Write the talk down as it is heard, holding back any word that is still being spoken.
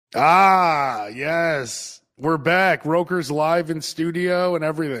Ah, yes. We're back. Roker's live in studio and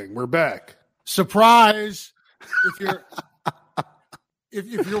everything. We're back. Surprise! If you're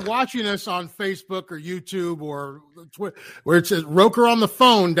if you're watching us on Facebook or YouTube or Twitter, where it says Roker on the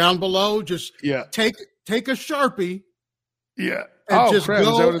phone down below, just take a Sharpie. Yeah. And just crap.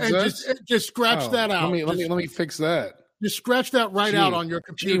 go and just scratch that out. Let me fix that. Just scratch that out on your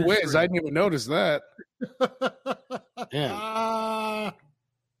computer. Gee whiz, I didn't even notice that. Yeah.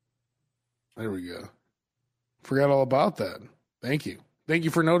 There we go. Forgot all about that. Thank you. Thank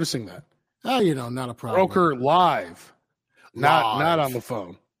you for noticing that. Oh, not a problem. Roker live. Not on the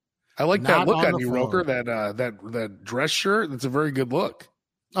phone. I like that look on you, Roker. That dress shirt. That's a very good look.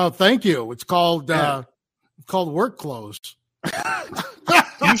 Oh, thank you. It's called work clothes.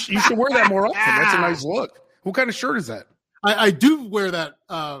 You should wear that more often. That's a nice look. What kind of shirt is that? I do wear that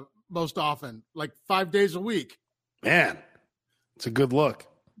most often, like 5 days a week. Man, it's a good look.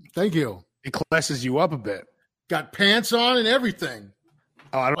 Thank you. It classes you up a bit. Got pants on and everything.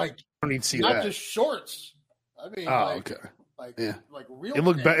 Oh, I don't need to see that. Not just shorts. I mean, okay. Like real. It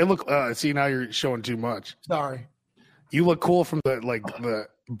looked. See, now you're showing too much. Sorry. You look cool from the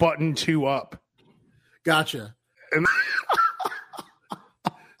button 2 up. Gotcha. And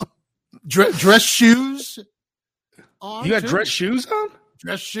dress shoes. On you got dress shoes on?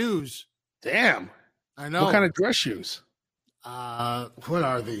 Dress shoes. Damn. I know. What kind of dress shoes? What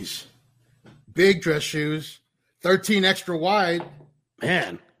are these? Big dress shoes. 13 extra wide.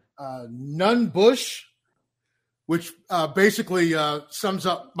 Man. None bush, which basically sums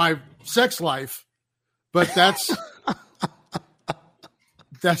up my sex life. But that's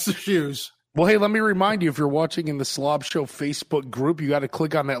that's the shoes. Well, hey, let me remind you, if you're watching in the SLOB Show Facebook group, you got to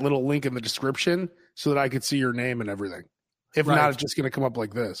click on that little link in the description so that I could see your name and everything. If not, it's just going to come up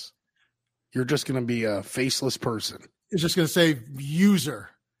like this. You're just going to be a faceless person. It's just going to say user.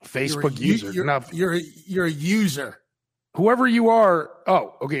 Facebook user. You're a user. Whoever you are.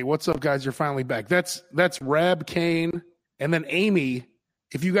 Oh, okay. What's up, guys? You're finally back. That's Rab Kane and then Amy.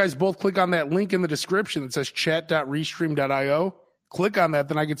 If you guys both click on that link in the description that says chat.restream.io, click on that,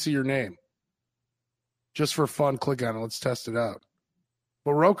 then I can see your name. Just for fun, click on it. Let's test it out.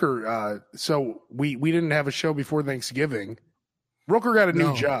 But Roker, so we didn't have a show before Thanksgiving. Roker got a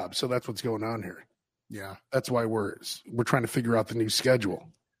new job, so that's what's going on here. Yeah. That's why we're trying to figure out the new schedule.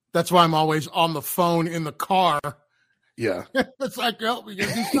 That's why I'm always on the phone in the car. Yeah. It's like, we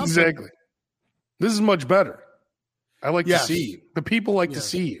gotta do something. Exactly. This is much better. I like to see you. The people like to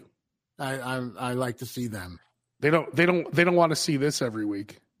see you. I like to see them. They don't want to see this every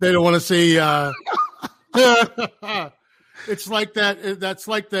week. They don't want to see it's like that. That's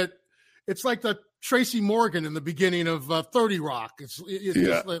like that. It's like the Tracy Morgan in the beginning of 30 Rock. It's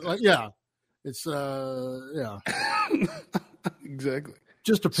Exactly.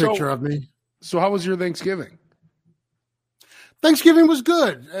 Just a picture of me. So how was your Thanksgiving? Thanksgiving was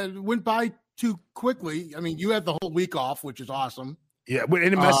good. It went by too quickly. I mean, you had the whole week off, which is awesome. Yeah,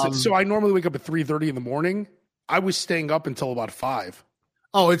 and so I normally wake up at 3:30 in the morning. I was staying up until about 5.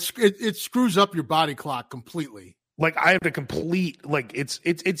 Oh, it screws up your body clock completely. Like I have to complete. Like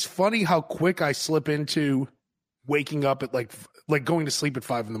it's funny how quick I slip into waking up at like going to sleep at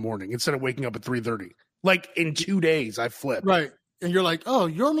 5 in the morning instead of waking up at 3:30. Like in 2 days, I flipped. Right, and you're like, oh,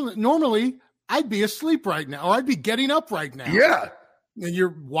 normally I'd be asleep right now, or I'd be getting up right now. Yeah, and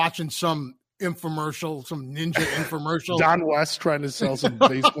you're watching some infomercial, some ninja infomercial. Don West trying to sell some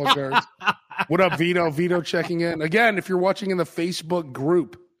baseball cards. What up, Vito? Vito checking in. Again, if you're watching in the Facebook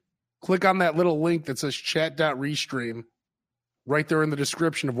group, click on that little link that says chat.restream right there in the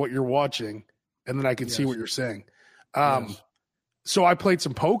description of what you're watching, and then I can see what you're saying. So I played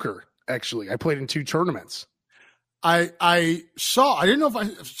some poker, actually. I played in 2 tournaments. I didn't know if I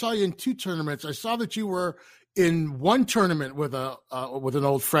saw you in 2 tournaments. I saw that you were in one tournament with an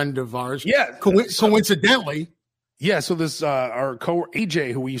old friend of ours. Yeah. Coincidentally. Yeah, so this our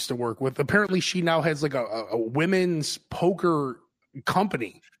AJ, who we used to work with, apparently she now has like a women's poker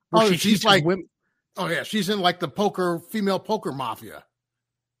company. She's like women. Oh yeah, she's in like the female poker mafia.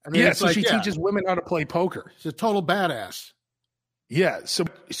 I mean, she teaches women how to play poker. She's a total badass. Yeah,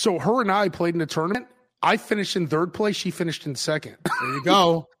 so her and I played in a tournament. I finished in 3rd place. She finished in 2nd. There you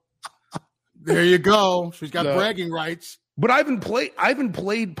go. There you go. She's got bragging rights. But I haven't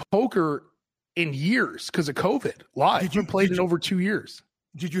played poker in years because of COVID. Live. Did you played in over 2 years?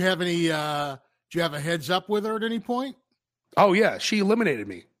 Did you have any? Did you have a heads up with her at any point? Oh yeah, she eliminated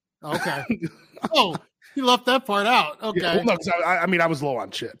me. Okay. Oh, you left that part out. Okay. Yeah, well, no, I mean, I was low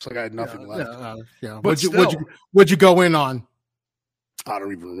on chips. Like I had nothing left. But what'd you go in on? I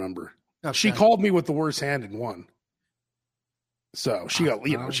don't even remember. Okay. She called me with the worst hand and won. So she got,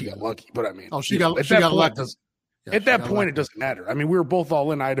 she got lucky. But I mean, she got lucky. At that point, it doesn't matter. I mean, we were both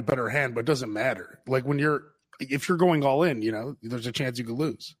all in. I had a better hand, but it doesn't matter. Like if you're going all in, there's a chance you could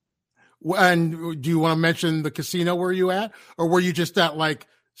lose. And do you want to mention the casino where you at, or were you just at like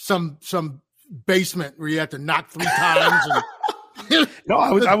some basement where you had to knock 3 times? And no,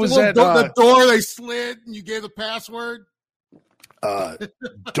 I was at the door. They slid, and you gave the password.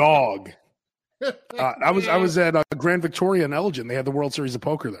 Dog. I was at Grand Victoria in Elgin. They had the World Series of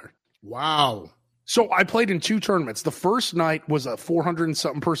Poker there. Wow. So I played in 2 tournaments. The first night was a 400 and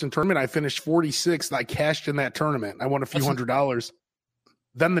something person tournament. I finished 46th. And I cashed in that tournament. I won a few $100s.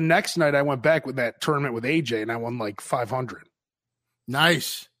 Then the next night I went back with that tournament with AJ and I won like 500.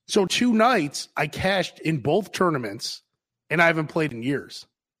 Nice. So 2 nights I cashed in both tournaments and I haven't played in years.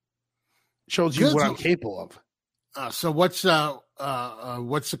 Shows you what I'm capable of. So what's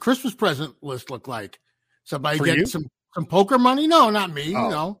the Christmas present list look like? Somebody getting some poker money? No, not me.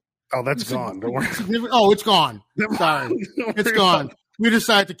 Oh, that's gone. Don't worry. Oh, it's gone. Sorry, it's gone. We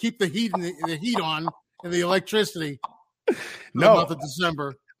decided to keep the heat and the heat on and the electricity. The month of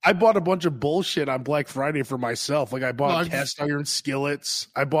December. I bought a bunch of bullshit on Black Friday for myself. Like I bought cast iron skillets.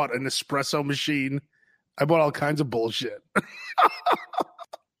 I bought an espresso machine. I bought all kinds of bullshit.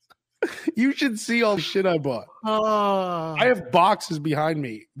 You should see all the shit I bought. I have boxes behind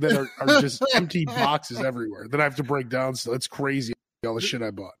me that are just empty boxes everywhere that I have to break down. So it's crazy. All the shit I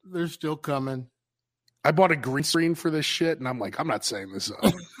bought. They're still coming. I bought a green screen for this shit, and I'm like, I'm not saying this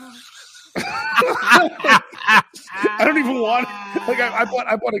up. I don't even want. Like, I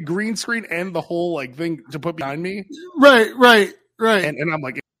bought a green screen and the whole like thing to put behind me. Right. And I'm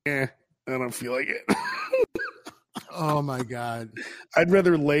like, I don't feel like it. Oh my god! I'd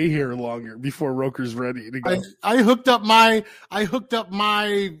rather lay here longer before Roker's ready to go. I hooked up my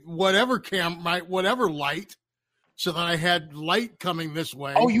whatever whatever light. So that I had light coming this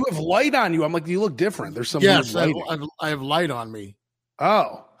way. Oh, you have light on you. I'm like, you look different. There's some yes, I have light on me.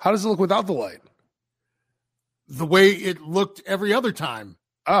 Oh, how does it look without the light? The way it looked every other time.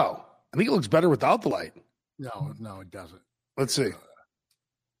 Oh, I think it looks better without the light. No, it doesn't. Let's see.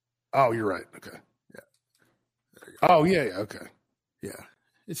 Oh, you're right. Okay. Yeah. Oh, yeah. Okay. Yeah.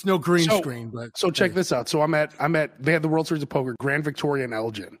 It's no green screen, but so check this out. So I'm at. They had the World Series of Poker, Grand Victoria in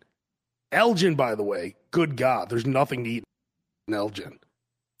Elgin. Elgin, by the way, good God, there's nothing to eat in Elgin.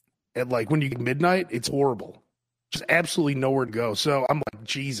 At like when you get midnight, it's horrible. Just absolutely nowhere to go. So I'm like,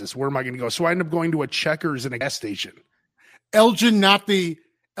 Jesus, where am I going to go? So I end up going to a Checkers in a gas station. Elgin, not the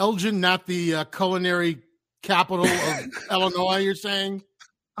culinary capital of Illinois. You're saying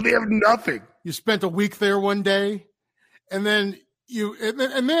they have nothing. You spent a week there one day, and then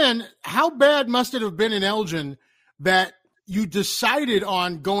how bad must it have been in Elgin that you decided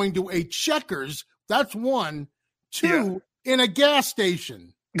on going to a Checkers? That's 1. 2, in a gas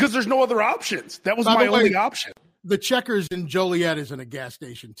station. Because there's no other options. That was my only option. The Checkers in Joliet is in a gas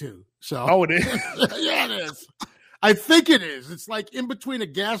station too. So it is? Yeah, it is. I think it is. It's like in between a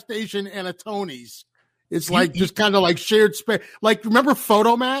gas station and a Tony's. It's like just kind of like shared space. Like, remember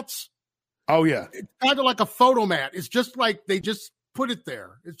photomats? Oh, yeah. It's kind of like a photomat. It's just like they just put it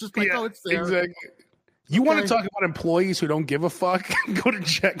there. It's just like, it's there. Exactly. You want to talk about employees who don't give a fuck? Go to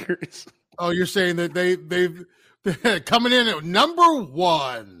Checkers. Oh, you're saying that they've coming in at number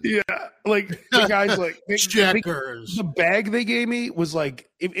 1. Yeah, like the guys like Checkers. The bag they gave me was like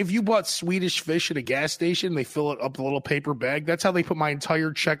if you bought Swedish fish at a gas station, they fill it up in a little paper bag. That's how they put my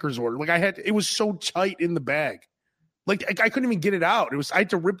entire Checkers order. Like it was so tight in the bag, like I couldn't even get it out. I had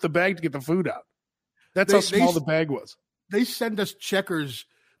to rip the bag to get the food out. That's how small the bag was. They send us Checkers.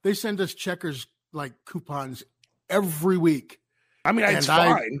 Like coupons every week. I mean, it's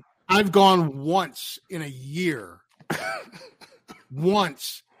fine. I've gone once in a year.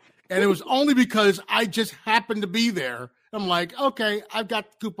 Once. And it was only because I just happened to be there. I'm like, okay, I've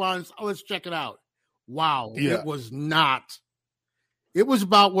got coupons. Oh, let's check it out. Wow. Yeah. It was not. It was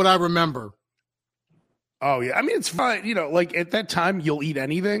about what I remember. Oh, yeah. I mean, it's fine. Like at that time, you'll eat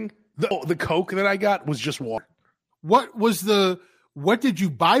anything. The Coke that I got was just water. What did you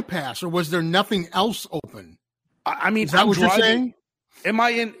bypass, or was there nothing else open? I mean, is that what you're saying? Am I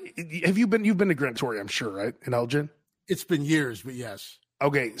in? You've been to Grand Victoria, I'm sure, right? In Elgin? It's been years, but yes.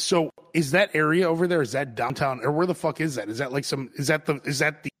 Okay, so is that area over there? Is that downtown, or where the fuck is that? Is that like Is that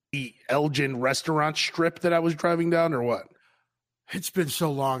the Elgin restaurant strip that I was driving down, or what? It's been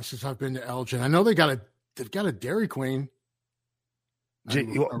so long since I've been to Elgin. I know they've got a Dairy Queen.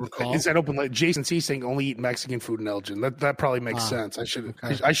 Is that open? Like Jason C saying only eat Mexican food in Elgin. That probably makes sense. I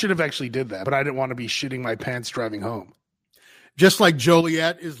should have actually did that, but I didn't want to be shitting my pants driving home. Just like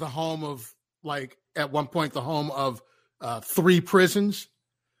Joliet is the home of, like, at one point the home of 3 prisons.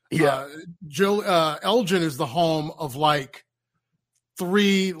 Yeah. Elgin is the home of like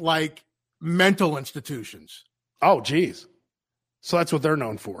 3 like mental institutions. Oh, geez. So that's what they're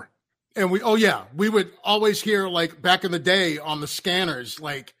known for. And we would always hear, like, back in the day on the scanners,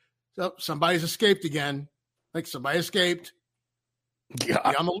 like, oh, somebody's escaped again. Like, somebody escaped.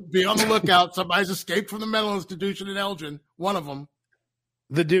 Yeah. Be on the lookout. Somebody's escaped from the mental institution in Elgin. One of them.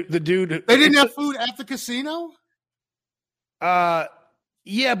 The dude. They didn't have food at the casino?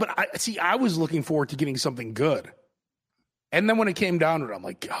 Yeah, but I was looking forward to getting something good. And then when it came down to it, I'm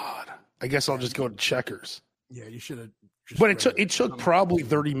like, God, I guess I'll just go to Checkers. Yeah, you should have. But it took probably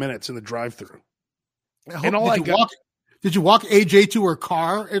 30 minutes in the drive-through. And did you walk AJ to her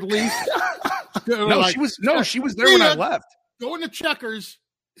car at least? She was there when I left. Going to Checkers.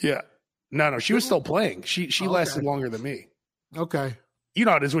 Yeah. No, she was still playing. She lasted longer than me. Okay. You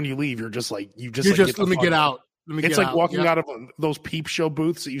know how it is when you leave, you're just let me get out. It's like walking out of those peep show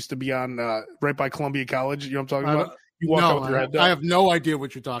booths that used to be on right by Columbia College. You know what I'm talking about? You walk out with your head down. I have no idea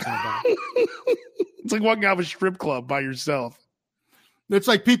what you're talking about. It's like walking out of a strip club by yourself. It's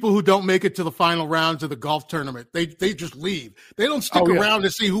like people who don't make it to the final rounds of the golf tournament. They just leave. They don't stick around to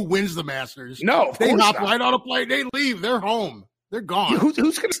see who wins the Masters. No, they hop right on a plane. They leave. They're home. They're gone. Who's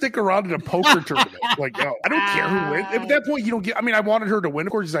going to stick around in a poker tournament? Like, no, I don't care who wins. At that point, you don't get. I mean, I wanted her to win,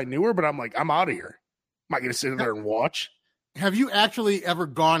 of course, because I knew her. But I'm like, I'm out of here. I'm not going to sit there and watch. Have you actually ever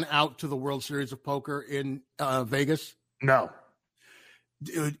gone out to the World Series of Poker in Vegas? No.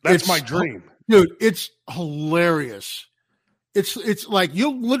 Dude, that's my dream. Dude, it's hilarious. It's like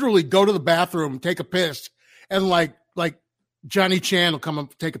you'll literally go to the bathroom, take a piss, and like Johnny Chan will come and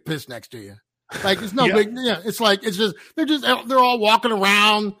take a piss next to you. Like it's no big. Yeah, it's like they're all walking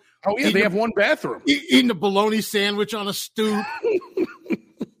around. Oh yeah, they have one bathroom. Eating a bologna sandwich on a stoop.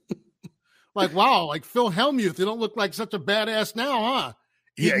 Like wow, like Phil Hellmuth. They don't look like such a badass now, huh?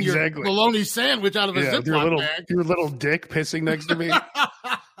 Yeah, exactly. Your bologna sandwich out of a Ziploc bag. Your little dick pissing next to me.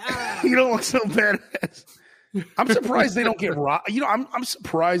 You don't look so badass. I'm surprised they don't get robbed. You know, I'm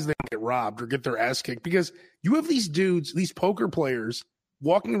surprised they don't get robbed or get their ass kicked because you have these dudes, these poker players,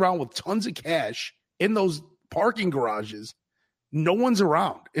 walking around with tons of cash in those parking garages. No one's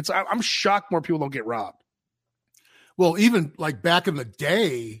around. I'm shocked more people don't get robbed. Well, even like back in the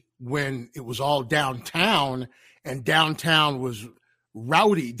day when it was all downtown and downtown was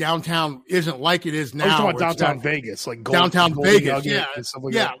rowdy. Downtown isn't like it is now. I was talking about downtown Vegas, like downtown Vegas. Yeah, and stuff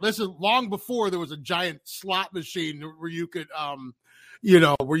like yeah. That. This is long before there was a giant slot machine where you could,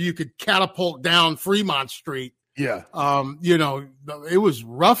 where you could catapult down Fremont Street. Yeah. It was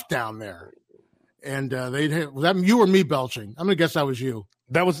rough down there, and was that you or me belching? I'm gonna guess that was you.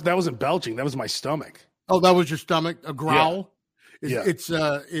 That wasn't belching. That was my stomach. Oh, that was your stomach? A growl? Yeah. It's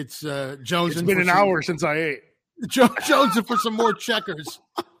Jones. It's been an hour since I ate. Jonesing for some more Checkers,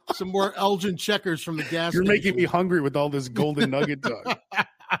 some more Elgin Checkers from the gas. You're station. making me hungry with all this golden nugget talk.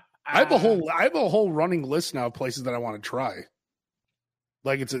 I have a whole running list now of places that I want to try.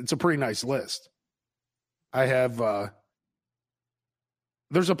 Like it's a pretty nice list. I have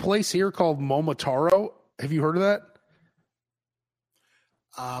there's a place here called Momotaro. Have you heard of that?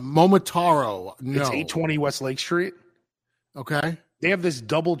 Momotaro. No. It's 820 West Lake Street. Okay. They have this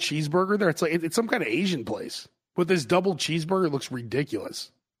double cheeseburger there. It's some kind of Asian place. But this double cheeseburger looks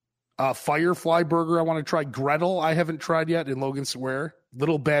ridiculous. Firefly Burger I want to try. Gretel I haven't tried yet in Logan Square.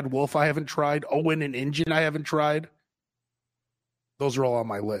 Little Bad Wolf I haven't tried. Owen and Injun I haven't tried. Those are all on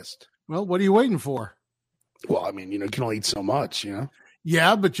my list. Well, what are you waiting for? Well, I mean, you can only eat so much,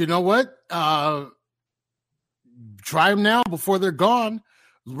 Yeah, but you know what? Try them now before they're gone.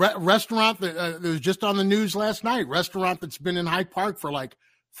 Restaurant that was just on the news last night. Restaurant that's been in Hyde Park for like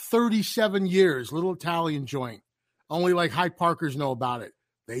 37 years. Little Italian joint. Only like Hyde Parkers know about it.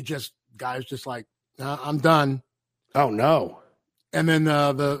 Guys just like, I'm done. Oh no. And then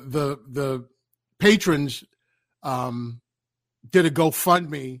the patrons did a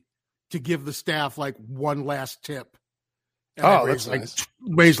GoFundMe to give the staff like one last tip. And that's nice.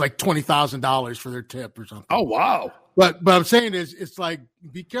 Raised like $20,000 for their tip or something. Oh wow. But I'm saying is it's like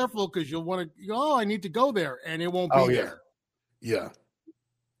be careful because you'll want to I need to go there and it won't be there. Yeah.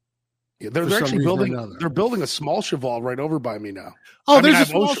 Yeah, they're actually building. They're building a small Cheval right over by me now. Oh, there's a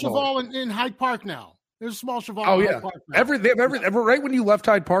small Cheval in Hyde Park now. There's a small Cheval. Oh yeah, they have everything. Right when you left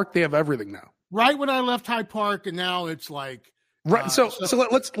Hyde Park, they have everything now. Right when I left Hyde Park, and now it's like right. So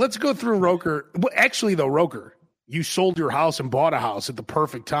let's go through Roker. Well, actually, though, Roker, you sold your house and bought a house at the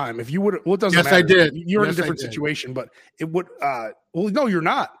perfect time. If you would, well, it doesn't matter. Yes, I did. You're in a different situation, but it would. Well, no, you're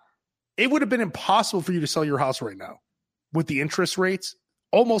not. It would have been impossible for you to sell your house right now with the interest rates.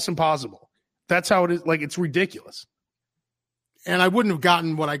 Almost impossible. That's how it is. Like, it's ridiculous. And I wouldn't have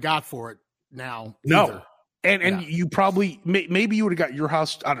gotten what I got for it now. No. Either. And you probably, maybe you would have got your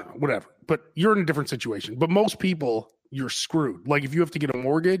house, I don't know, whatever. But you're in a different situation. But most people, you're screwed. Like if you have to get a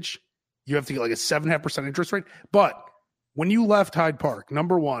mortgage, you have to get like a 7.5% interest rate. But when you left Hyde Park,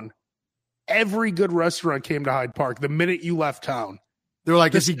 number one, every good restaurant came to Hyde Park the minute you left town. They were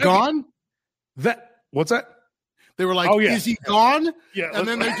like, is he gone? What's that? They were like, is he gone? Yeah. And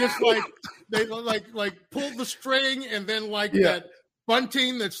then they just like pulled the string and then that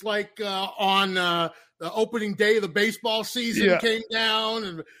bunting that's like on the opening day of the baseball season came down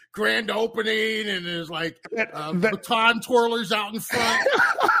and grand opening and there's like baton twirlers out in front.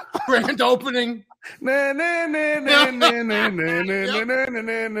 Grand opening. Bring in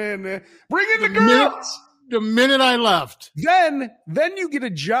the girls. The minute I left. Then you get a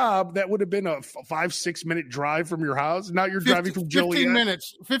job that would have been a 5-6 minute drive from your house. Now you're driving from Joliet.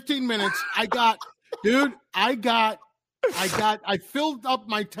 15 minutes. I filled up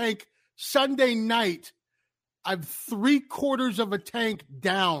my tank Sunday night. I'm 3/4 of a tank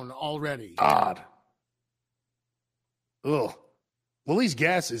down already. God. Ugh. Well, at least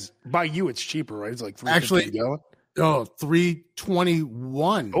gas is, by you, it's cheaper, right? It's like $3.50 a gallon. Oh,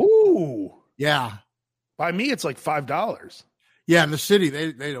 $3.21. Oh. Yeah. By me, it's like $5. Yeah, in the city,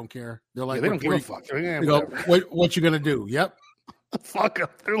 they don't care. They're like, they don't give a fuck. They go, what you gonna do? Yep. Fuck them.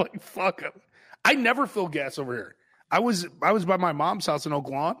 They're like, fuck them. I never fill gas over here. I was by my mom's house in Oak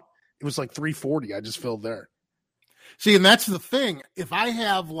Lawn. It was like $3.40. I just filled there. See, and that's the thing. If I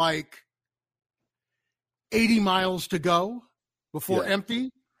have like 80 miles to go before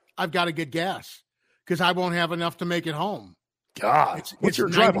empty, I've got to get gas because I won't have enough to make it home. God, what's your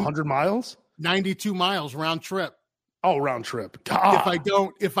drive? 100 miles? 92 miles round trip. Oh, round trip. God.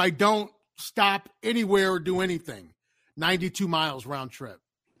 If I don't stop anywhere or do anything, 92 miles round trip.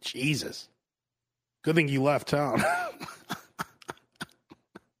 Jesus. Good thing you left town.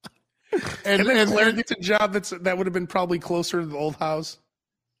 and then Claire gets a job that would have been probably closer to the old house.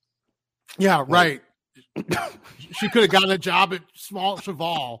 Yeah, right. She could have gotten a job at Small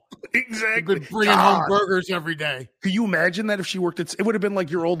Cheval. Exactly. Been bringing home burgers every day. Could you imagine that if she worked at? It would have been like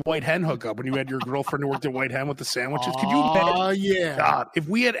your old White Hen hookup when you had your girlfriend who worked at White Hen with the sandwiches. Could you imagine? Oh yeah. God, if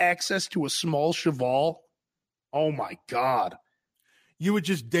we had access to a Small Cheval, oh my God, you would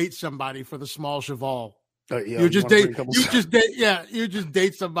just date somebody for the Small Cheval. Yeah, you just date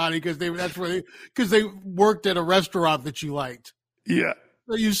somebody because they worked at a restaurant that you liked. Yeah.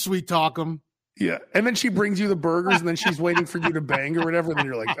 So you sweet talk them. Yeah. And then she brings you the burgers and then she's waiting for you to bang or whatever. And then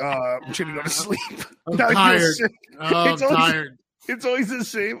you're like, I'm trying to go to sleep. I'm tired. I'm tired. It's always the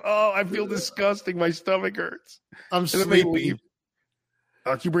same. Oh, I feel disgusting. My stomach hurts. I'm sleepy.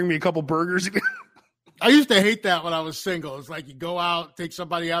 Can you bring me a couple burgers again? I used to hate that when I was single. It's like you go out, take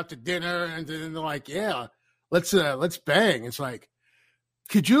somebody out to dinner, and then they're like, yeah, let's bang. It's like,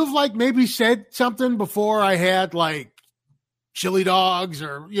 could you have like maybe said something before I had like chili dogs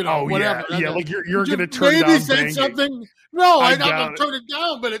or whatever? Yeah, like you're gonna turn maybe down say banging. Something. No, I'm not gonna turn it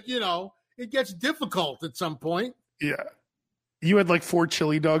down, but it gets difficult at some point. Yeah, you had like 4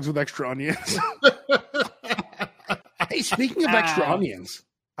 chili dogs with extra onions. Hey, speaking of extra onions,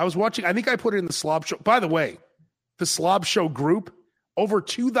 I was watching. I think I put it in the SLOB show. By the way, the SLOB show group, over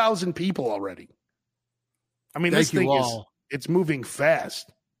 2,000 people already. I mean, this thing it's moving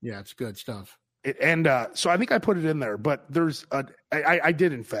fast. Yeah, it's good stuff. So I think I put it in there, but there's I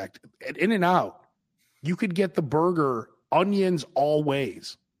did, in fact, at In-N-Out, you could get the burger onions all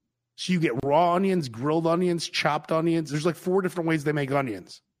ways. So you get raw onions, grilled onions, chopped onions. There's like 4 different ways they make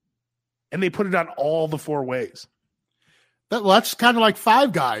onions. And they put it on all the 4 ways. That's kind of like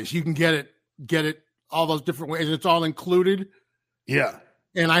Five Guys. You can get it all those different ways. It's all included. Yeah.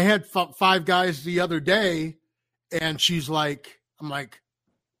 And I had Five Guys the other day, and she's like, I'm like.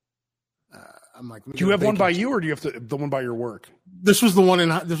 Do you have one by you, or do you have the one by your work? This was the one in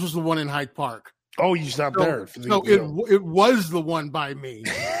Hyde Park. Oh, you stopped there. So it was the one by me,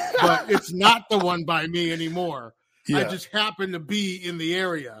 but it's not the one by me anymore. Yeah. I just happened to be in the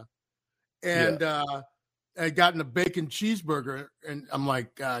area, and I got in a bacon cheeseburger, and I'm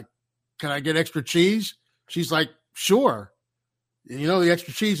like, "Can I get extra cheese?" She's like, "Sure." The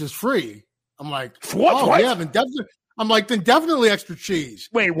extra cheese is free. I'm like, "What? Oh, what? Yeah, then definitely." I'm like, "Then definitely extra cheese."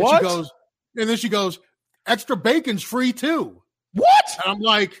 Wait, what? And then she goes, extra bacon's free too. What? And I'm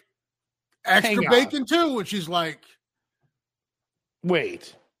like, extra bacon too. And she's like,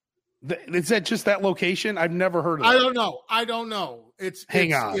 wait, is that just that location? I've never heard of that. I don't know.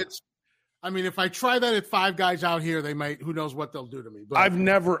 Hang on. I mean, if I try that at Five Guys out here, they might, who knows what they'll do to me. But I've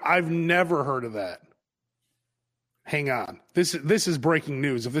never heard of that. Hang on. This is breaking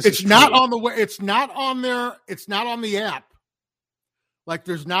news. If this it's not on the way, it's not on there. It's not on the app. like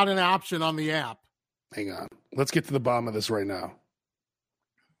there's not an option on the app. Hang on. Let's get to the bottom of this right now.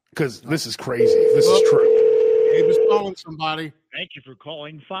 Because this is crazy. This is true. Abe is calling somebody. Thank you for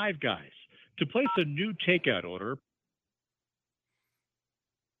calling Five Guys. To place a new takeout order.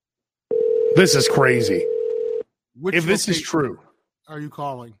 This is crazy. If this is true. Are you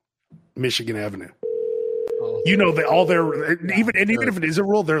calling? Michigan Avenue. Oh. You know, even if it is a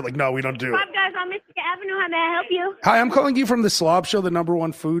rule, they're like, no, we don't do it. Five Guys on Michigan Avenue. How may I help you? Hi, I'm calling you from the SLOB Show, the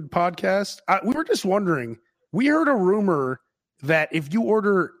 #1 food podcast. We were just wondering, we heard a rumor that if you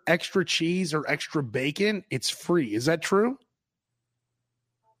order extra cheese or extra bacon, it's free. Is that true?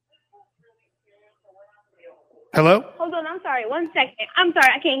 Hello? Hold on. I'm sorry. 1 second. I'm sorry.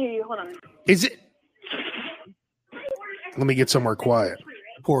 I can't hear you. Hold on. Is it? Let me get somewhere quiet.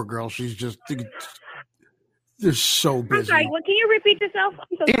 Poor girl. She's just they're so busy. I'm sorry. What? Can you repeat yourself?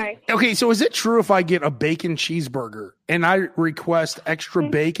 I'm so sorry. Okay, so is it true if I get a bacon cheeseburger and I request extra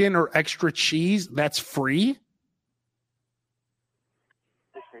bacon or extra cheese, that's free?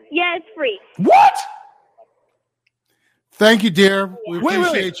 Yeah, it's free. What? Thank you, dear. We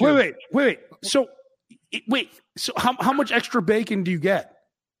appreciate you. Wait. So how much extra bacon do you get?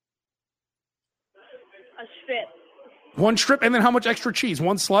 A strip. One strip, and then how much extra cheese?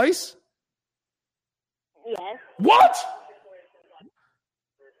 One slice? Yes. What?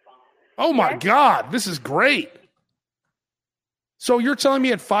 Oh my God, this is great. So you're telling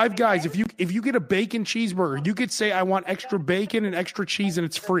me at Five Guys, if you get a bacon cheeseburger, you could say I want extra bacon and extra cheese and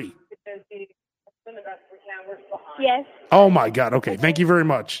it's free. Yes. Oh my God. Okay. Thank you very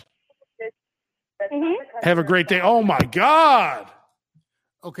much. Mm-hmm. Have a great day. Oh my God.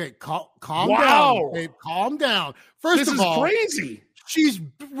 Okay, calm down, babe. Calm down. First of all, this is crazy. She's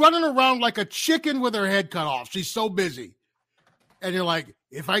running around like a chicken with her head cut off. She's so busy. And you're like,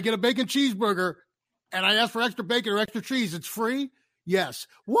 if I get a bacon cheeseburger and I ask for extra bacon or extra cheese, it's free? Yes.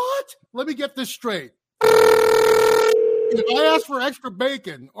 What? Let me get this straight. If I ask for extra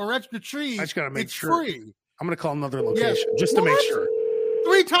bacon or extra cheese, I just gotta make it's sure. free. I'm going to call another location just to make sure.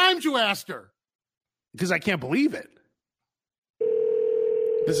 3 times you asked her. Because I can't believe it.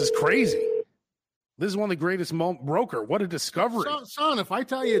 This is crazy. This is one of the greatest broker. What a discovery. Son, if I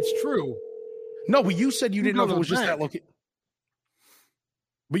tell you it's true. No, but you said you didn't know if it was just that location.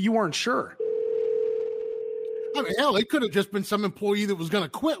 But you weren't sure. I mean, hell, it could have just been some employee that was going to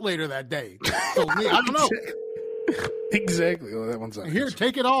quit later that day. So, I don't know. Exactly. Well, that one's on. Here,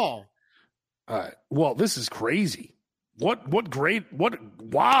 take it all. All right. Well, this is crazy. Wow.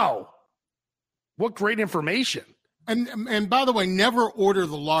 What great information. And by the way, never order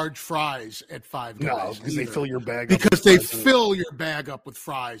the large fries at Five Guys. No, because they fill your bag up. Because they fill your bag up with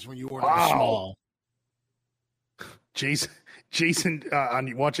fries when you order the small. Jason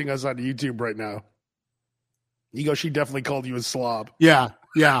watching us on YouTube right now. He goes, she definitely called you a slob. Yeah.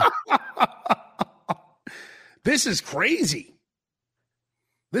 This is crazy.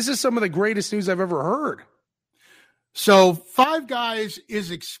 This is some of the greatest news I've ever heard. So Five Guys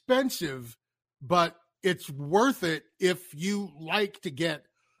is expensive, but it's worth it if you like to get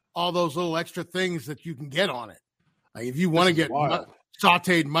all those little extra things that you can get on it. Like if you want to get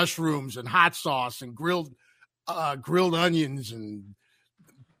sauteed mushrooms and hot sauce and grilled onions and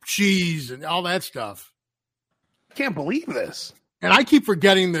cheese and all that stuff. I can't believe this. And I keep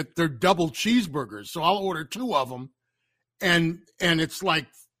forgetting that they're double cheeseburgers. So I'll order 2 of them and it's like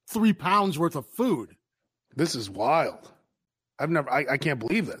 3 pounds worth of food. This is wild. I can't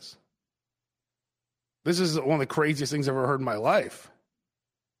believe this. This is one of the craziest things I've ever heard in my life.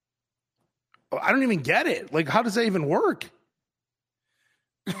 I don't even get it. Like, how does that even work?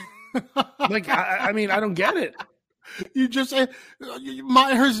 Like, I mean, I don't get it. You just her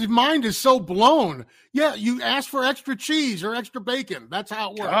mind is so blown. Yeah, you ask for extra cheese or extra bacon. That's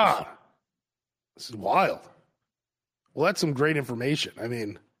how it works. God, this is wild. Well, that's some great information. I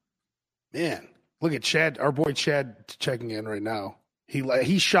mean, man, look at Chad, our boy Chad, checking in right now.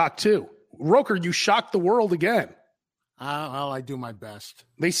 He's shocked too. Roker, you shocked the world again. Well, I do my best.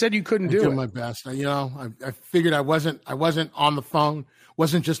 They said you couldn't do it. My best. You know, I figured I wasn't on the phone.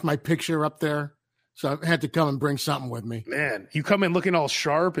 Wasn't just my picture up there. So I had to come and bring something with me. Man, you come in looking all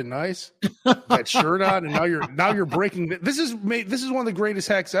sharp and nice, that shirt on, and now you're breaking. This is one of the greatest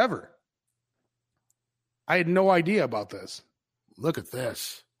hacks ever. I had no idea about this. Look at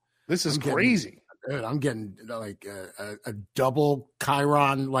this. This is crazy. Dude, I'm getting like a double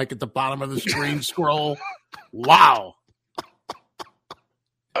Chiron, like at the bottom of the screen scroll. Wow.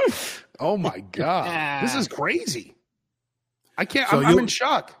 Oh my God. This is crazy. I can't, so I'm in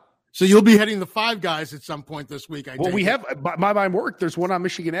shock. So you'll be heading the Five Guys at some point this week. We have my work. There's one on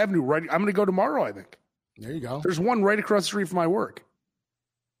Michigan Avenue, right? I'm going to go tomorrow, I think. There you go. There's one right across the street from my work.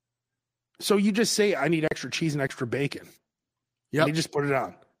 So you just say, I need extra cheese and extra bacon. Yep. And you just put it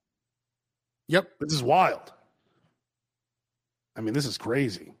on. Yep. This is wild. I mean, this is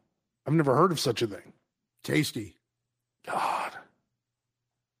crazy. I've never heard of such a thing. Tasty. God.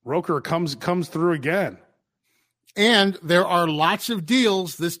 Roker comes through again. And there are lots of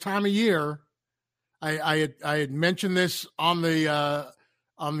deals this time of year. I had mentioned this in the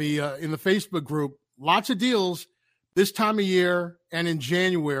Facebook group. Lots of deals this time of year and in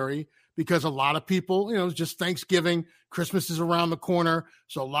January, because a lot of people, it's just Thanksgiving, Christmas is around the corner.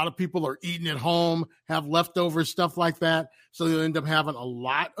 So a lot of people are eating at home, have leftovers, stuff like that. So you'll end up having a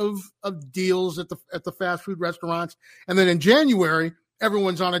lot of deals at the fast food restaurants. And then in January,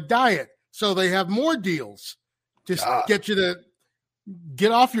 everyone's on a diet. So they have more deals to get you to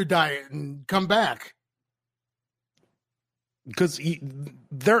get off your diet and come back. Because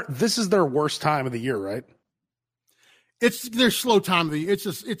this is their worst time of the year, right? It's their slow time of the year. It's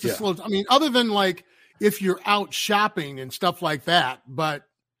a slow. I mean, other than like if you're out shopping and stuff like that, but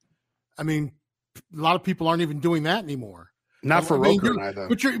I mean, a lot of people aren't even doing that anymore. Not for Roker and I, though.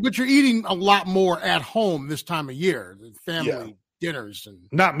 But you're eating a lot more at home this time of year, family dinners and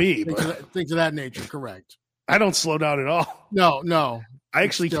not me, things of that nature. Correct. I don't slow down at all. No. I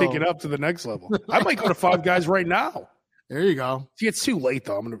actually kick it up to the next level. I might go to Five Guys right now. There you go. See, it's too late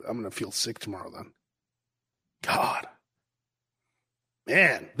though. I'm gonna feel sick tomorrow then. God,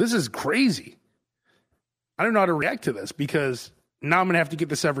 man, this is crazy. I don't know how to react to this because now I'm gonna have to get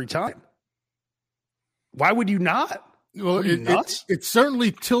this every time. Why would you not? Well, it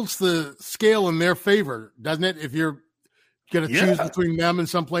certainly tilts the scale in their favor, doesn't it? If you're gonna choose between them and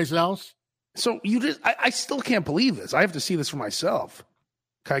someplace else. So I still can't believe this. I have to see this for myself.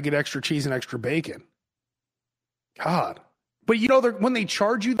 Can I get extra cheese and extra bacon? God. But when they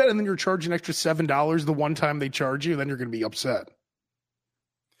charge you that and then you're charging extra $7 the one time they charge you, then you're going to be upset.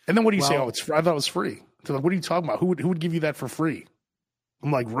 And then what do you say? Oh, I thought it was free. So like, what are you talking about? Who would give you that for free?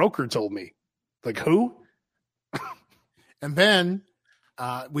 I'm like, Roker told me. Like, who? And then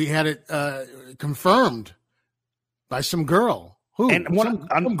we had it confirmed by some girl. Who? And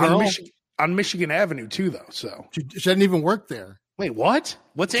on Michigan Avenue too, though. So she didn't even work there. Wait, what?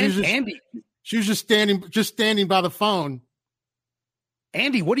 What's Andy? She was just standing by the phone.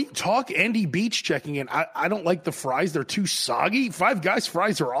 Andy, what are you talking? Andy Beach checking in. I don't like the fries. They're too soggy. Five Guys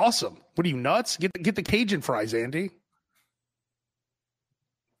fries are awesome. What are you, nuts? Get the Cajun fries, Andy.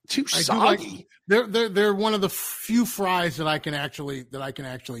 Too soggy. They're one of the few fries that I can actually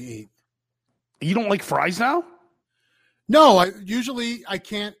eat. You don't like fries now? No, I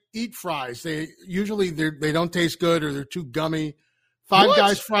can't eat fries. They don't taste good or they're too gummy. Five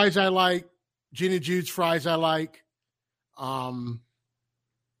Guys fries I like. Gina Jude's fries I like.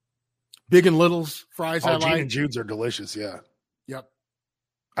 Big and Little's fries I like. Gina and Jude's are delicious, yeah. Yep.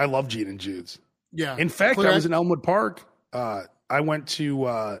 I love Gina and Jude's. Yeah. In fact, I was in Elmwood Park. I went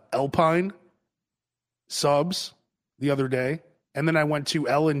to Alpine Subs the other day, and then I went to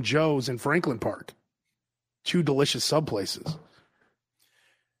Ellen Joe's in Franklin Park. 2 delicious sub places.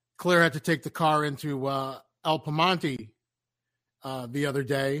 Claire had to take the car into El Piemonte the other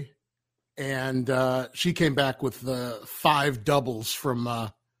day, and she came back with 5 doubles from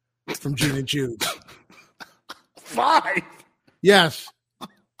Gina Jude's. 5? Yes.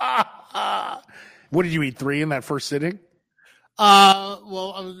 What did you eat? 3 in that first sitting?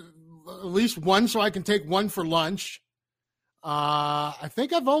 Well, at least 1, so I can take 1 for lunch. I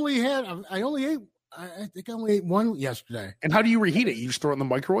think I only ate 1 yesterday. And how do you reheat it? You just throw it in the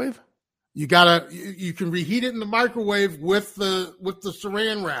microwave? You can reheat it in the microwave with the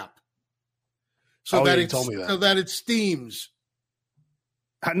saran wrap. So that it steams.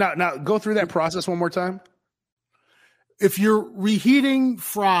 Now go through that process one more time. If you're reheating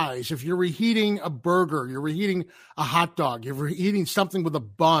fries, if you're reheating a burger, you're reheating a hot dog, you're reheating something with a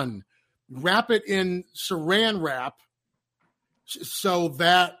bun, wrap it in saran wrap so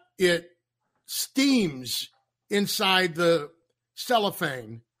that it steams inside the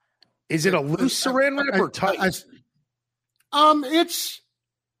cellophane. Is it a loose saran wrap or tight?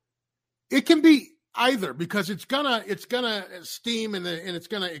 It can be either because it's gonna steam and it's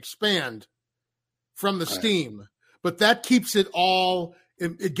gonna expand from the steam. But that keeps it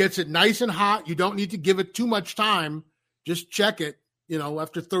it gets it nice and hot. You don't need to give it too much time. Just check it,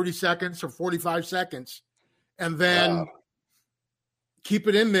 after 30 seconds or 45 seconds. And then keep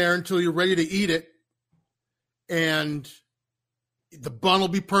it in there until you're ready to eat it. And the bun will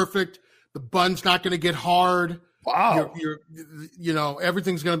be perfect. The bun's not going to get hard. Wow.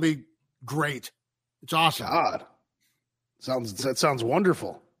 Everything's going to be great. It's awesome. God. That sounds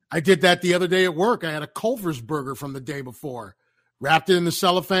wonderful. I did that the other day at work. I had a Culver's burger from the day before. wrapped it in the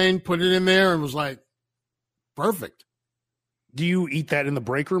cellophane, put it in there, and was like, perfect. Do you eat that in the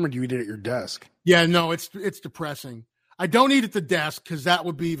break room or do you eat it at your desk? Yeah, no, it's depressing. I don't eat at the desk because that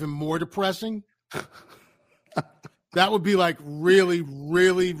would be even more depressing. That would be like really,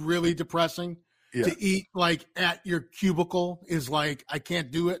 really, really depressing. Yeah. To eat like at your cubicle is like, I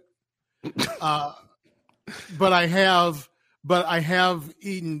can't do it. But I have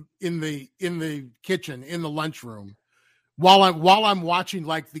eaten in the kitchen, in the lunchroom, while I'm watching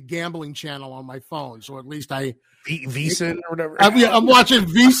like the gambling channel on my phone. So at least I VSiN or whatever. I'm watching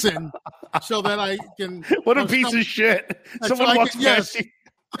VSiN so that I can. What a piece of shit! Someone walks past you.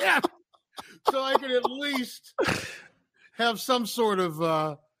 Yeah. So I can at least have some sort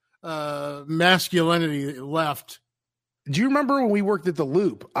of masculinity left. Do you remember when we worked at the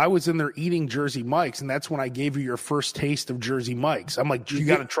Loop? I was in there eating Jersey Mike's, and that's when I gave you your first taste of Jersey Mike's. I'm like, you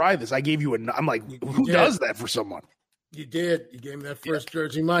got to try this. I gave you I'm like, who does that for someone? You did. You gave me that first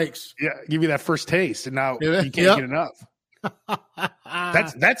Jersey Mike's. Yeah, give you that first taste, and now you can't get enough.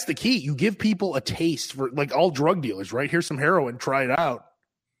 That's the key. You give people a taste for, like all drug dealers, right? Here's some heroin, try it out.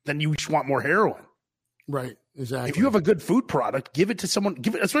 Then you just want more heroin. Right, exactly. If you have a good food product, give it to someone.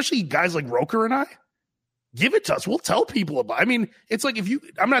 Give it, especially guys like Roker and I. Give it to us. We'll tell people about it. I mean, it's like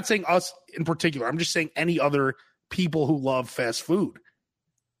I'm not saying us in particular. I'm just saying any other people who love fast food.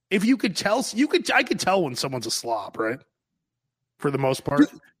 If you could tell, I could tell when someone's a slob, right? For the most part.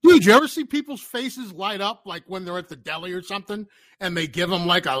 Dude, you ever see people's faces light up like when they're at the deli or something and they give them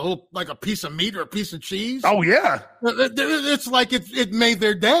like a piece of meat or a piece of cheese? Oh, yeah. It's like it made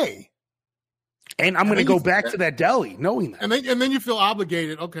their day. And I'm going to go back to that deli knowing that. And then you feel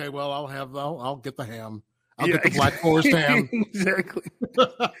obligated. Okay, well, I'll get the ham. I'll get the Black Forest ham. Exactly.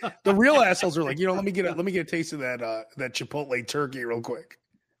 The real assholes are like, let me get a taste of that Chipotle turkey real quick.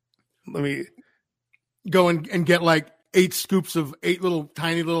 Let me go and get like 8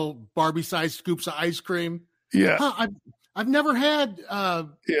 tiny little Barbie-sized scoops of ice cream. Yeah. I've never had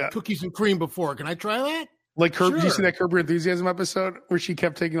cookies and cream before. Can I try that? Like Curb, did you see that Curb Your Enthusiasm episode where she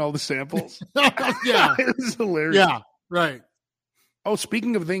kept taking all the samples? Yeah. It was hilarious. Yeah, right. Oh,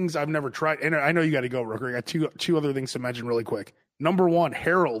 speaking of things I've never tried, and I know you got to go, Rooker. I got two other things to mention really quick. Number one,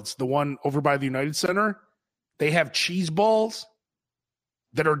 Harold's, the one over by the United Center, they have cheese balls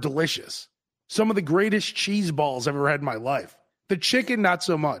that are delicious. Some of the greatest cheese balls I've ever had in my life. The chicken, not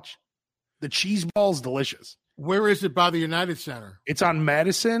so much. The cheese ball's delicious. Where is it by the United Center? It's on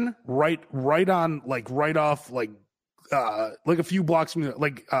Madison, right on, like right off, like a few blocks from,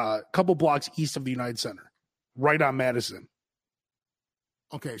 like a couple blocks east of the United Center, right on Madison.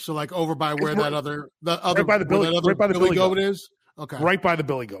 Okay, so like over by where right by the Billy Goat is. Okay, right by the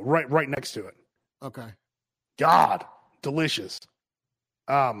Billy Goat, right next to it. Okay. God, delicious.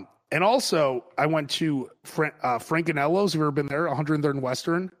 And also I went to Francanello's. Have you ever been there? 103rd and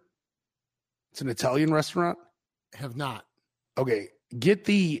Western. It's an Italian restaurant. Have not. Okay, get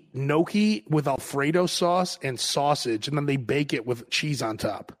the gnocchi with Alfredo sauce and sausage, and then they bake it with cheese on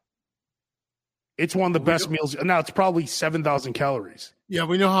top. It's one of the best meals. Now, it's probably 7,000 calories. Yeah,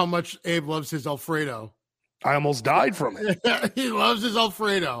 we know how much Abe loves his Alfredo. I almost died from it. He loves his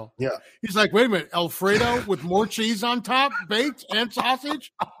Alfredo. Yeah. He's like, wait a minute, Alfredo with more cheese on top, baked, and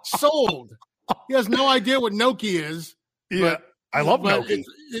sausage? Sold. He has no idea what gnocchi is. Yeah, I love gnocchi.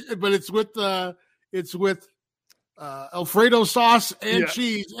 But it's with Alfredo sauce and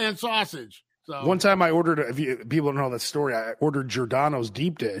cheese and sausage. So. One time I ordered, people don't know that story, I ordered Giordano's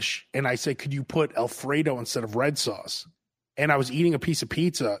deep dish, and I said, could you put Alfredo instead of red sauce? And I was eating a piece of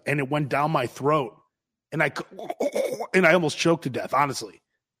pizza, and it went down my throat, and I almost choked to death, honestly.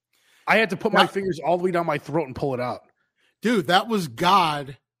 I had to put my fingers all the way down my throat and pull it out. Dude, that was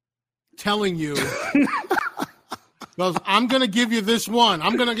God telling you, I'm going to give you this one.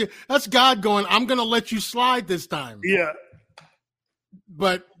 That's God going, I'm going to let you slide this time. Yeah.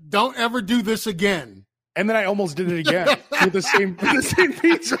 But don't ever do this again. And then I almost did it again with the same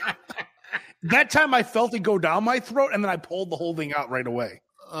pizza. That time I felt it go down my throat, and then I pulled the whole thing out right away.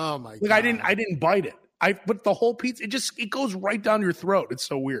 Oh my God. I didn't bite it. But the whole pizza, it goes right down your throat. It's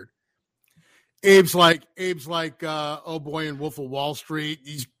so weird. Abe's like oh boy in Wolf of Wall Street.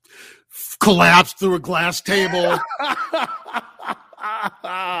 He's collapsed through a glass table.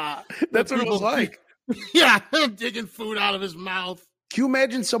 That's what it was like. Yeah, digging food out of his mouth. Can you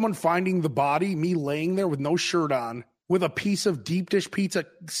imagine someone finding the body, me laying there with no shirt on, with a piece of deep dish pizza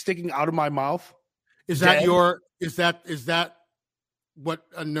sticking out of my mouth? Is that what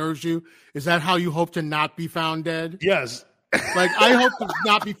unnerves you? Is that how you hope to not be found dead? Yes. Like, I hope to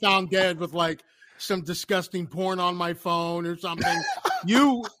not be found dead with like some disgusting porn on my phone or something.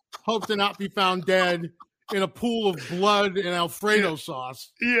 You hope to not be found dead in a pool of blood and Alfredo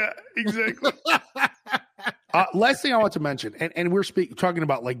sauce. Yeah, exactly. Last thing I want to mention, and we're talking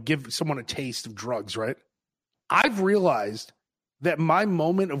about like give someone a taste of drugs, right? I've realized that my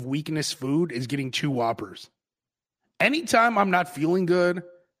moment of weakness food is getting 2 Whoppers. Anytime I'm not feeling good,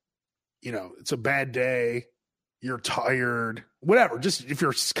 it's a bad day, you're tired, whatever, just if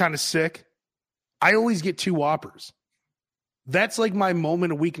you're kind of sick, I always get 2 Whoppers. That's like my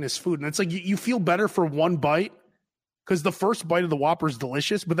moment of weakness food. And it's like you feel better for one bite because the first bite of the Whopper is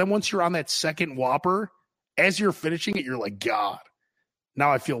delicious. But then once you're on that second Whopper, as you're finishing it, you're like, God,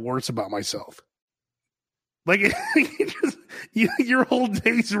 now I feel worse about myself. Like your whole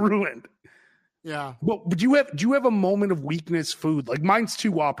day's ruined. Yeah. But do you have a moment of weakness food? Like mine's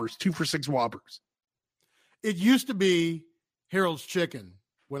 2 Whoppers, 2 for $6 Whoppers. It used to be Harold's Chicken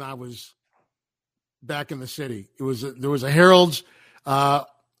when I was back in the city. There was a Harold's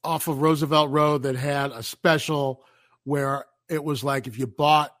off of Roosevelt Road that had a special where it was like if you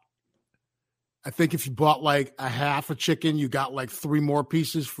bought like a half a chicken, you got like 3 more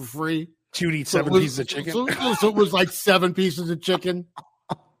pieces for free. So you'd eat 7 pieces of chicken? So it was like 7 pieces of chicken.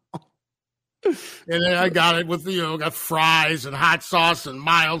 And then I got it with, got fries and hot sauce and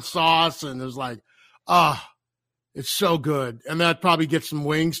mild sauce. And it was like, it's so good. And that probably gets some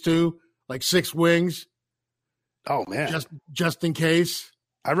wings too, like 6 wings. Oh, man. Just in case.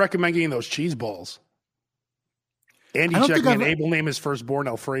 I recommend getting those cheese balls. Andy checked me, and Abel named his firstborn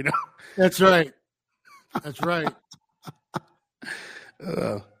Alfredo. That's right. That's right.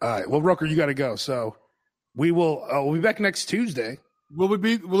 All right. Well, Roker, you got to go. So we'll be back next Tuesday. Will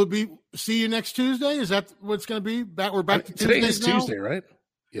it be see you next Tuesday? Is that what's going to be? We're back to today is now? Tuesday, right?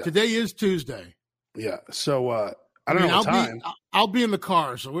 Yeah. Today is Tuesday. Yeah. So I don't know what time. I'll be in the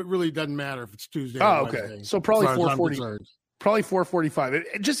car, so it really doesn't matter if it's Tuesday or Wednesday. Okay. So probably 4:40. Probably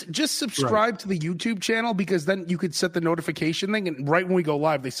 4:45. Just subscribe to the YouTube channel because then you could set the notification thing, and right when we go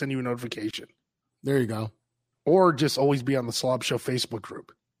live, they send you a notification. There you go. Or just always be on the SLOB Show Facebook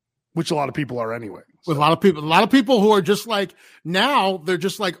group, which a lot of people are anyway. So. With a lot of people who are just like now, they're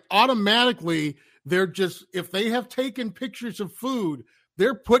just like automatically, they're just if they have taken pictures of food,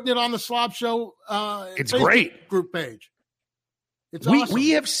 they're putting it on the SLOB Show. It's Facebook great group page. It's awesome. We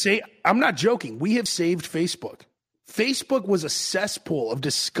have I'm not joking. We have saved Facebook. Facebook was a cesspool of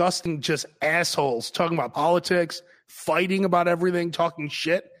disgusting, just assholes talking about politics, fighting about everything, talking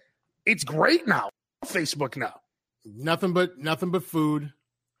shit. It's great now. Facebook now. Nothing but food.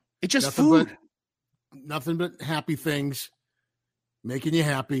 It's just food. Nothing but happy things. Making you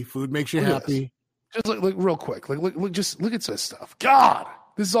happy. Food makes you happy. Just look real quick. Look at this stuff. God,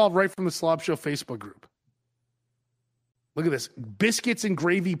 this is all right from the SLOB Show Facebook group. Look at this. Biscuits and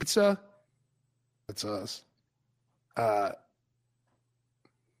gravy pizza. That's us.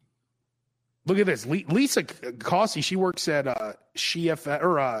 Look at this. Lisa Cossey, she works at SheFM,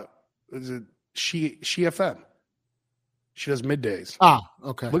 or is it SheFM? She does middays.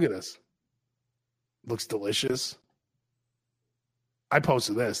 Okay. Look at this. Looks delicious. I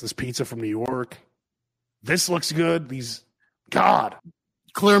posted this pizza from New York. This looks good. God.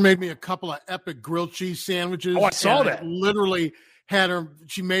 Claire made me a couple of epic grilled cheese sandwiches. Oh, I saw that. Literally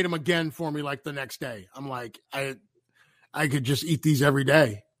she made them again for me like the next day. I'm like, I could just eat these every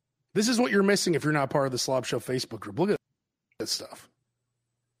day. This is what you're missing if you're not part of the SLOB Show Facebook group. Look at this stuff.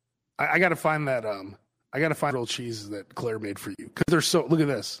 I got to find that. I got to find grilled cheeses that Claire made for you because they're so. Look at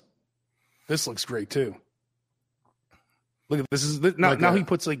this. This looks great too. Look at this. Now he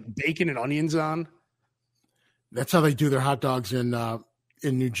puts like bacon and onions on. That's how they do their hot dogs in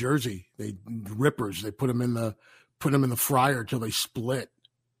New Jersey. They rippers. They put them in the fryer till they split.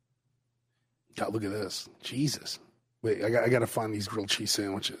 God, look at this. Jesus. Wait, I got to find these grilled cheese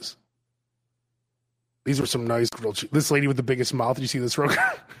sandwiches. These were some nice grilled cheese. This lady with the biggest mouth. Did you see this, Roker?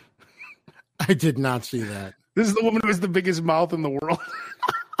 I did not see that. This is the woman who has the biggest mouth in the world.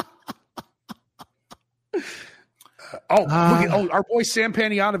 Look at our boy Sam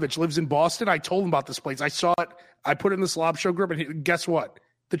Panianovich lives in Boston. I told him about this place. I saw it. I put it in the SLOB Show group, and guess what?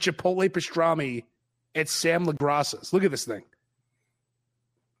 The Chipotle pastrami at Sam LaGrassa's. Look at this thing.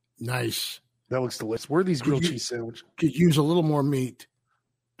 Nice. That looks delicious. Where are these grilled cheese sandwiches? Could use a little more meat.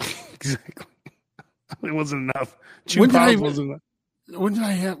 Exactly. It wasn't enough. 2 pounds wasn't enough. When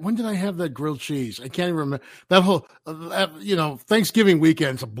did I have that grilled cheese? I can't even remember. That whole, Thanksgiving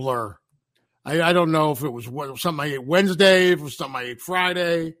weekend's a blur. I don't know if it was something I ate Wednesday, if it was something I ate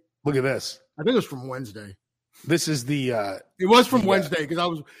Friday. Look at this. I think it was from Wednesday. This is the. It was from Wednesday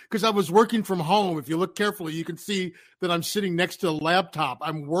because I was working from home. If you look carefully, you can see that I'm sitting next to a laptop.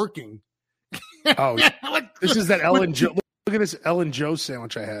 I'm working. Oh, this is that Ellen Joe. Look at this Ellen Joe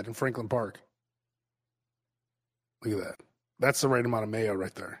sandwich I had in Franklin Park. Look at that. That's the right amount of mayo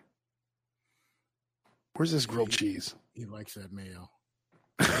right there. Where's this grilled cheese? He likes that mayo.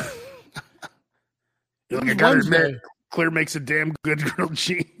 Like, I gotta admit, Claire makes a damn good grilled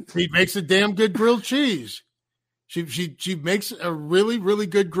cheese. He makes a damn good grilled cheese. She makes a really, really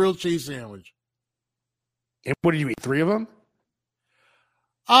good grilled cheese sandwich. And what did you eat? 3 of them?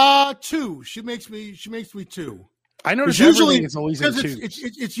 2. She makes me 2. I noticed usually it's always in 2.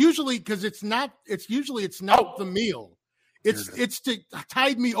 It's usually because it's not the meal. It's to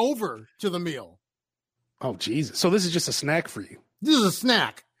tide me over to the meal. Oh Jesus! So this is just a snack for you. This is a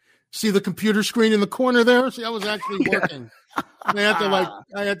snack. See the computer screen in the corner there? See, I was actually working. I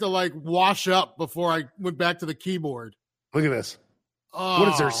had to wash up before I went back to the keyboard. Look at this. Oh.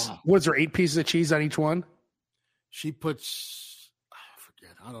 What is there? 8 pieces of cheese on each one? She puts, I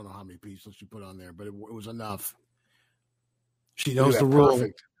forget. I don't know how many pieces she put on there, but it was enough. She knows the rule.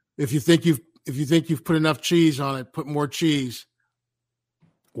 Perfect. If you think you've put enough cheese on it, put more cheese.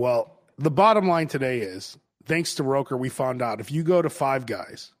 Well, the bottom line today is, thanks to Roker, we found out if you go to Five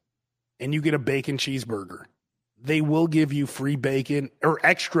Guys and you get a bacon cheeseburger, they will give you free bacon or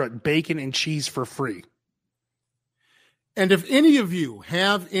extra bacon and cheese for free. And if any of you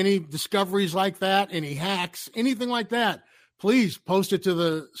have any discoveries like that, any hacks, anything like that, please post it to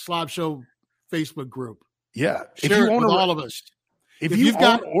the SLOB Show Facebook group. Yeah. Share it with all of us. If you've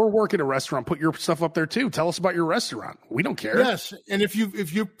got or work at a restaurant, put your stuff up there too. Tell us about your restaurant. We don't care. Yes, and if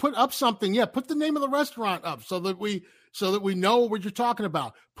you put up something, put the name of the restaurant up so that we know what you're talking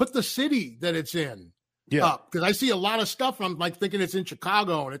about. Put the city that it's in up, because I see a lot of stuff. And I'm like thinking it's in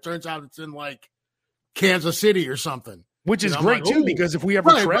Chicago, and it turns out it's in like Kansas City or something. Which is great too, because if we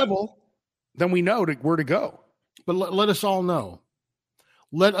ever travel, then we know where to go. But let us all know.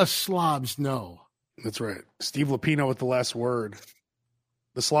 Let us slobs know. That's right. Steve Lupino with the last word.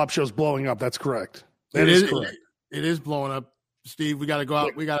 The SLOB Show's blowing up. That's correct. That is correct. It is blowing up, Steve. We got to go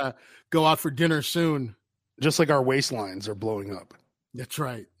out. We got to go out for dinner soon. Just like our waistlines are blowing up. That's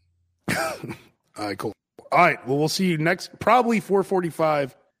right. All right, cool. All right. Well, we'll see you probably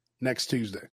 4:45 next Tuesday.